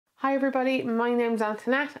Hi everybody, my name's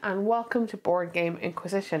Antoinette and welcome to Board Game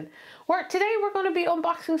Inquisition, where today we're going to be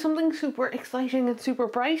unboxing something super exciting and super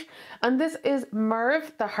bright, and this is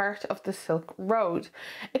Merv, the Heart of the Silk Road.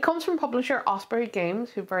 It comes from publisher Osprey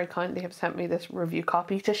Games, who very kindly have sent me this review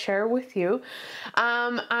copy to share with you,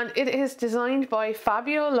 and it is designed by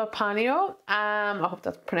Fabio Lopiano, I hope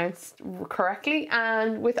that's pronounced correctly,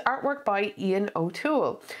 and with artwork by Ian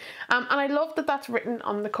O'Toole. And I love that that's written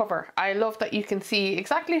on the cover. I love that you can see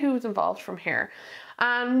exactly who's involved from here.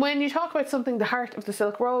 And when you talk about something, the heart of the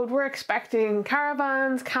Silk Road, we're expecting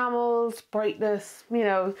caravans, camels, brightness, you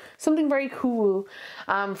know, something very cool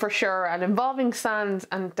for sure, and involving sands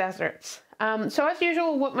and deserts. So as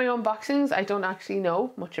usual with my unboxings, I don't actually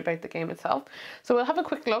know much about the game itself. So we'll have a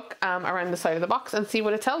quick look around the side of the box and see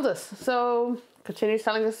what it tells us. So continues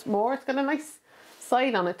telling us more. It's got a nice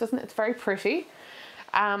side on it, doesn't it? It's very pretty.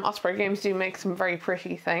 Osprey Games do make some very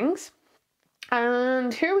pretty things.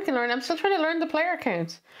 And here we can learn. I'm still trying to learn the player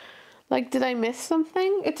count. Like, did I miss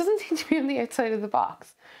something? It doesn't seem to be on the outside of the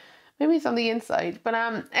box. Maybe it's on the inside. But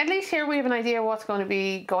at least here we have an idea of what's going to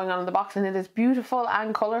be going on in the box. And it is beautiful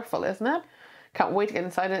and colourful, isn't it? Can't wait to get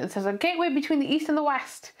inside it. It says a gateway between the East and the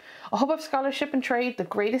West. A hub of scholarship and trade, the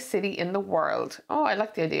greatest city in the world. Oh, I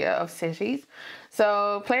like the idea of cities.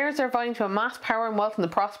 So players are vying to amass power and wealth in the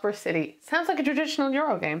prosperous city. Sounds like a traditional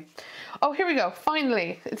Euro game. Oh, here we go.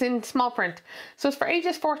 Finally, it's in small print. So it's for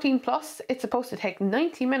ages 14 plus. It's supposed to take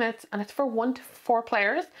 90 minutes and it's for 1 to 4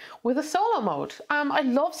 players with a solo mode. I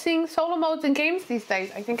love seeing solo modes in games these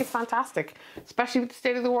days. I think it's fantastic, especially with the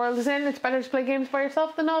state of the world is in. It's better to play games by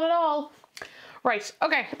yourself than not at all. Right,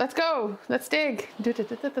 okay, let's go. Let's dig. By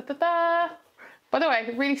the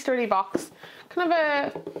way, really sturdy box. Kind of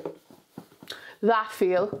that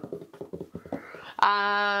feel.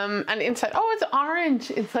 And inside, oh, it's orange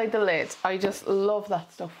inside the lid. I just love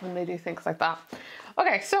that stuff when they do things like that.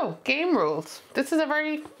 Okay, so game rules. This is a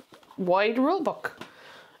very wide rule book.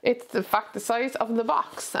 It's in fact the size of the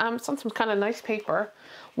box. It's on some kind of nice paper.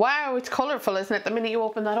 Wow, it's colourful, isn't it? The minute you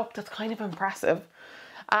open that up, that's kind of impressive.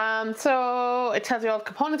 So it tells you all the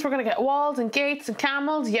components. We're going to get walls and gates and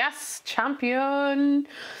camels. Yes, champion.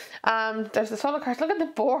 There's the solo cards. Look at the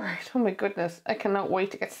board. Oh my goodness. I cannot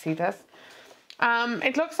wait to get to see this.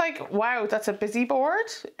 It looks like, wow, that's a busy board.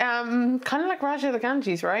 Kind of like Raja the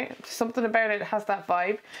Ganges, right? Something about it has that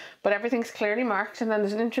vibe, but everything's clearly marked. And then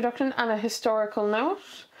there's an introduction and a historical note.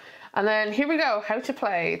 And then here we go, how to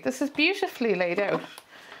play. This is beautifully laid out.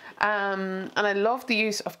 And I love the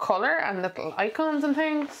use of colour and little icons and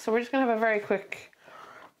things. So we're just going to have a very quick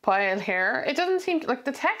pile here. It doesn't seem, like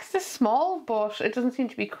the text is small, but it doesn't seem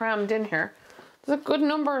to be crammed in here. There's a good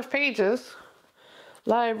number of pages.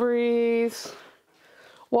 Libraries,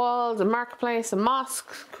 walls, a marketplace, a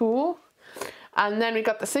mosque, cool. And then we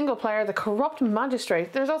got the single player, the corrupt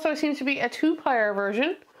magistrate. There's also seems to be a 2-player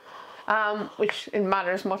version, which it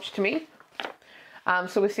matters much to me.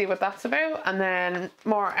 So we'll see what that's about, and then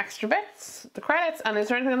more extra bits, the credits, and is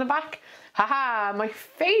there anything on the back? Haha, my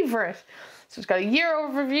favourite. So it's got a year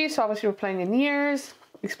overview, so obviously we're playing in years,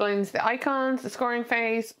 explains the icons, the scoring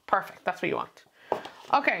phase, perfect, that's what you want.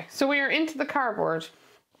 Okay, so we are into the cardboard.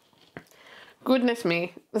 Goodness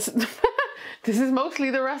me, this is mostly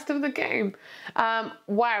the rest of the game.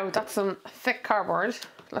 Wow, that's some thick cardboard.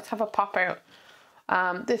 Let's have a pop out.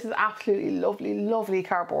 This is absolutely lovely, lovely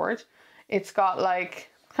cardboard. It's got like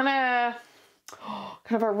kind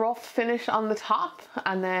of a rough finish on the top,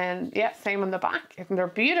 and then yeah, same on the back. And they're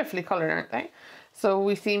beautifully coloured, aren't they? So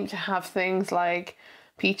we seem to have things like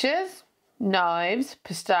peaches, knives,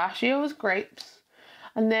 pistachios, grapes,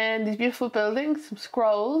 and then these beautiful buildings, some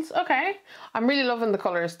scrolls. Okay, I'm really loving the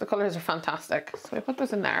colours. The colours are fantastic. So we put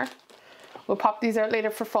those in there. We'll pop these out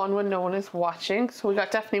later for fun when no one is watching. So we got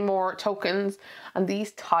definitely more tokens, and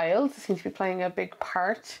these tiles seem to be playing a big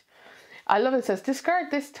part. I love it. It says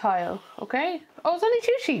discard this tile. Okay. Oh, it's only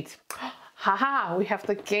 2 sheets. Haha, we have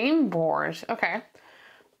the game board. Okay.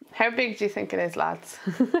 How big do you think it is, lads?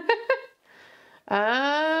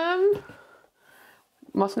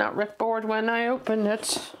 Must not rip board when I open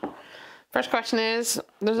it. First question is,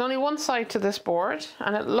 there's only one side to this board,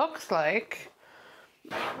 and it looks like,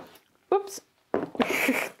 whoops,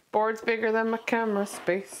 board's bigger than my camera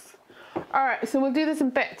space. All right, so we'll do this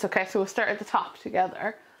in bits. Okay, so we'll start at the top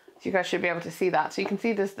together. So you guys should be able to see that. So you can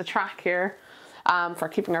see there's the track here for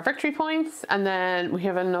keeping our victory points. And then we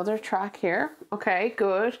have another track here. Okay,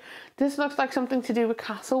 good. This looks like something to do with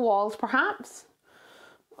castle walls, perhaps.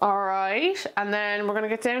 All right. And then we're going to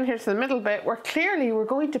get down here to the middle bit where clearly we're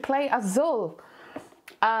going to play Azul.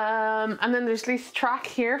 And then there's this track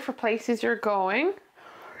here for places you're going.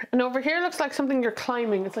 And over here looks like something you're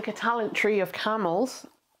climbing. It's like a talent tree of camels.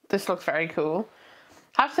 this looks very cool.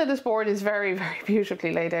 I have to say this board is very, very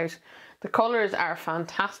beautifully laid out. The colours are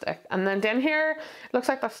fantastic. And then down here, it looks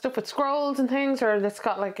like that stuff with scrolls and things, or it's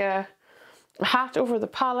got like a hat over the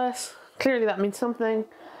palace. Clearly that means something.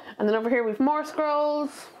 And then over here we've more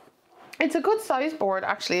scrolls. It's a good size board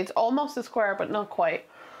actually. It's almost a square, but not quite.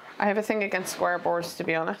 I have a thing against square boards, to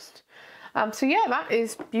be honest. So yeah, that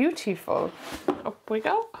is beautiful. Up we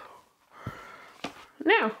go.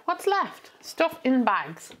 Now, what's left? Stuff in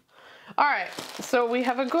bags. All right, so we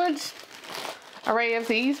have a good array of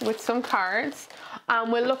these with some cards,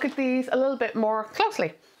 and we'll look at these a little bit more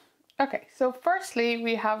closely. Okay, so firstly,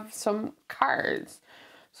 we have some cards.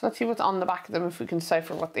 So let's see what's on the back of them, if we can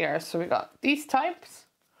decipher what they are. So we got these types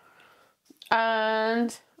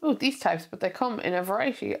and, oh, these types, but they come in a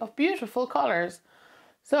variety of beautiful colors.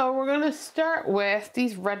 So we're going to start with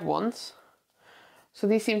these red ones. So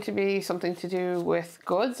these seem to be something to do with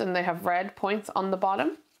goods, and they have red points on the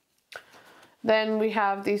bottom. Then we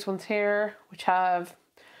have these ones here, which have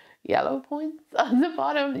yellow points on the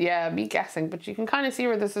bottom. Yeah, me guessing, but you can kind of see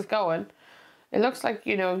where this is going. It looks like,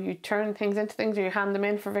 you know, you turn things into things, or you hand them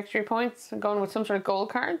in for victory points, and going with some sort of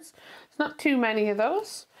gold cards. It's not too many of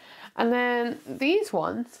those. And then these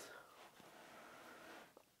ones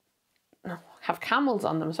have camels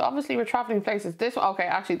on them, so obviously we're traveling places. This, okay,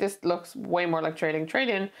 actually this looks way more like trading.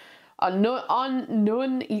 Trading on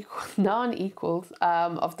non-equals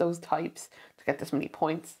of those types to get this many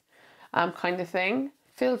points, kind of thing.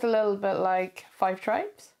 Feels a little bit like 5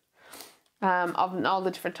 tribes of all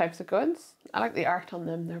the different types of goods. I like the art on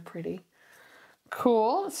them, they're pretty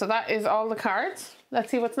cool. So that is all the cards.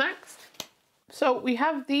 Let's see what's next. So we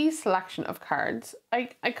have these selection of cards. I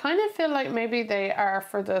kind of feel like maybe they are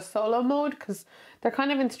for the solo mode, because they're kind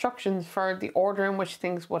of instructions for the order in which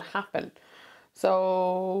things would happen.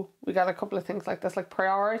 So we got a couple of things like this, like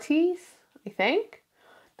priorities, I think.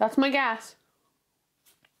 That's my guess.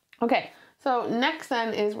 Okay, so next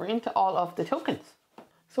then is we're into all of the tokens.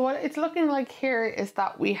 So what it's looking like here is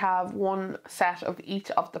that we have one set of each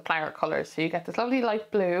of the player colors. So you get this lovely light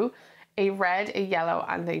blue, a red, a yellow,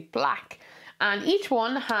 and a black. And each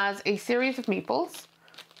one has a series of meeples,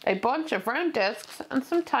 a bunch of round discs, and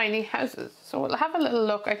some tiny houses. So we'll have a little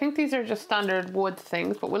look. I think these are just standard wood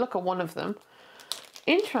things, but we'll look at one of them.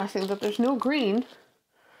 Interesting that there's no green.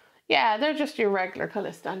 Yeah, they're just your regular kind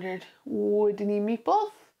of standard woodeny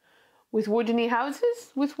meeples with woodeny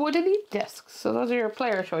houses with woodeny discs. So those are your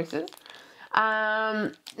player choices.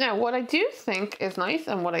 Now, what I do think is nice,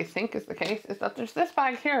 and what I think is the case, is that there's this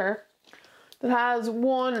bag here that has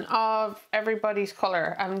one of everybody's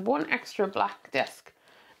color and one extra black disc.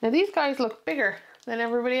 Now these guys look bigger than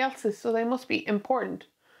everybody else's, so they must be important.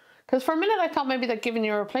 Because for a minute I thought maybe they're giving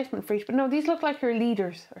you a replacement for each, but no, these look like your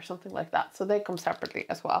leaders or something like that. So they come separately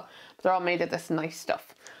as well, but they're all made of this nice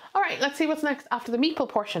stuff. All right, let's see what's next after the meeple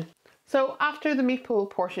portion. So after the meeple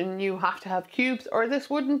portion, you have to have cubes, or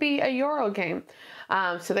this wouldn't be a Euro game.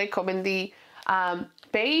 So they come in the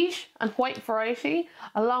beige and white variety,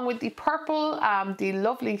 along with the purple, the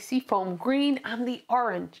lovely seafoam green, and the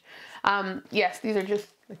orange. Yes, these are just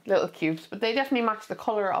like little cubes, but they definitely match the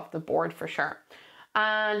color of the board for sure.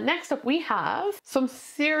 And next up we have some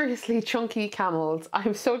seriously chunky camels.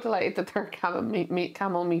 I'm so delighted that there are camel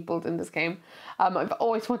meeples in this game. I've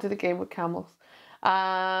always wanted a game with camels.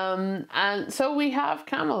 And so we have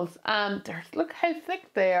camels, and look how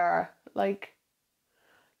thick they are. Like,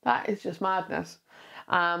 that is just madness.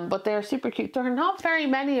 But they're super cute. There are not very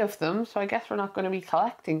many of them, so I guess we're not going to be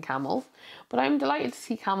collecting camels. But I'm delighted to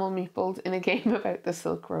see camel meeples in a game about the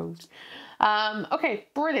Silk Road. Okay,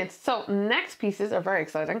 brilliant. So next pieces are very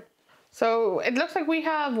exciting. So it looks like we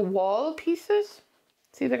have wall pieces.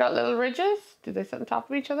 See, they got little ridges. Do they sit on top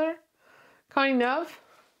of each other? Kind of.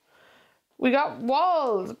 We got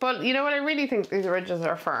walls, but you know what I really think these ridges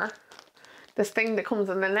are for? This thing that comes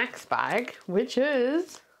in the next bag, which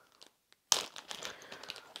is...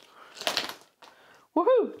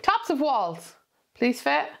 woohoo! Tops of walls. Please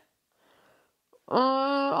fit.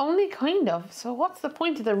 Only kind of. So what's the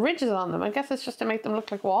point of the ridges on them? I guess it's just to make them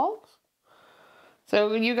look like walls.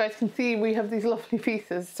 So you guys can see we have these lovely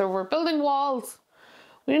pieces. So we're building walls.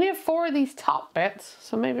 We only have 4 of these top bits,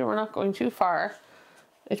 so maybe we're not going too far.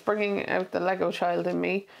 It's bringing out the Lego child in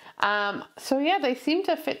me. So yeah, they seem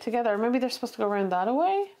to fit together. Maybe they're supposed to go around that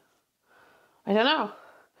away. I don't know.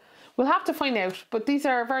 We'll have to find out, but these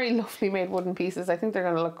are very lovely made wooden pieces. I think they're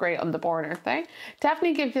going to look great on the board, aren't they?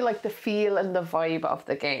 Definitely gives you like the feel and the vibe of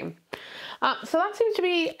the game. So that seems to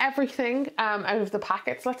be everything out of the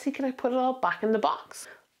packets. Let's see, can I put it all back in the box?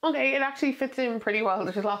 Okay, it actually fits in pretty well.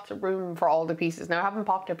 There's lots of room for all the pieces. Now, I haven't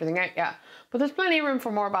popped everything out yet, but there's plenty of room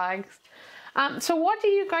for more bags. So what do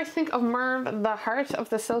you guys think of Merv, the Heart of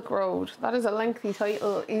the Silk Road? That is a lengthy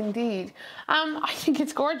title indeed. I think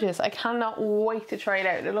it's gorgeous. I cannot wait to try it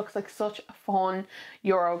out. It looks like such a fun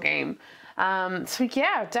Euro game. So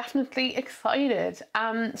yeah, definitely excited.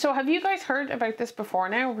 So have you guys heard about this before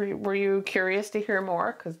now? Were you curious to hear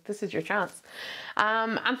more? Because this is your chance.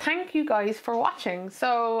 And thank you guys for watching.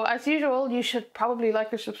 So as usual, you should probably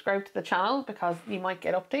like or subscribe to the channel because you might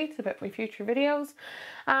get updates about my future videos,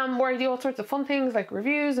 where I do all sorts of fun things like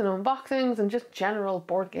reviews and unboxings and just general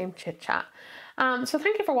board game chit chat. So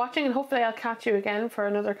thank you for watching, and hopefully I'll catch you again for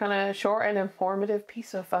another kind of short and informative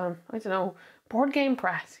piece of, I don't know, board game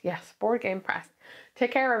press. Yes, board game press.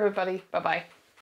 Take care, everybody. Bye-bye.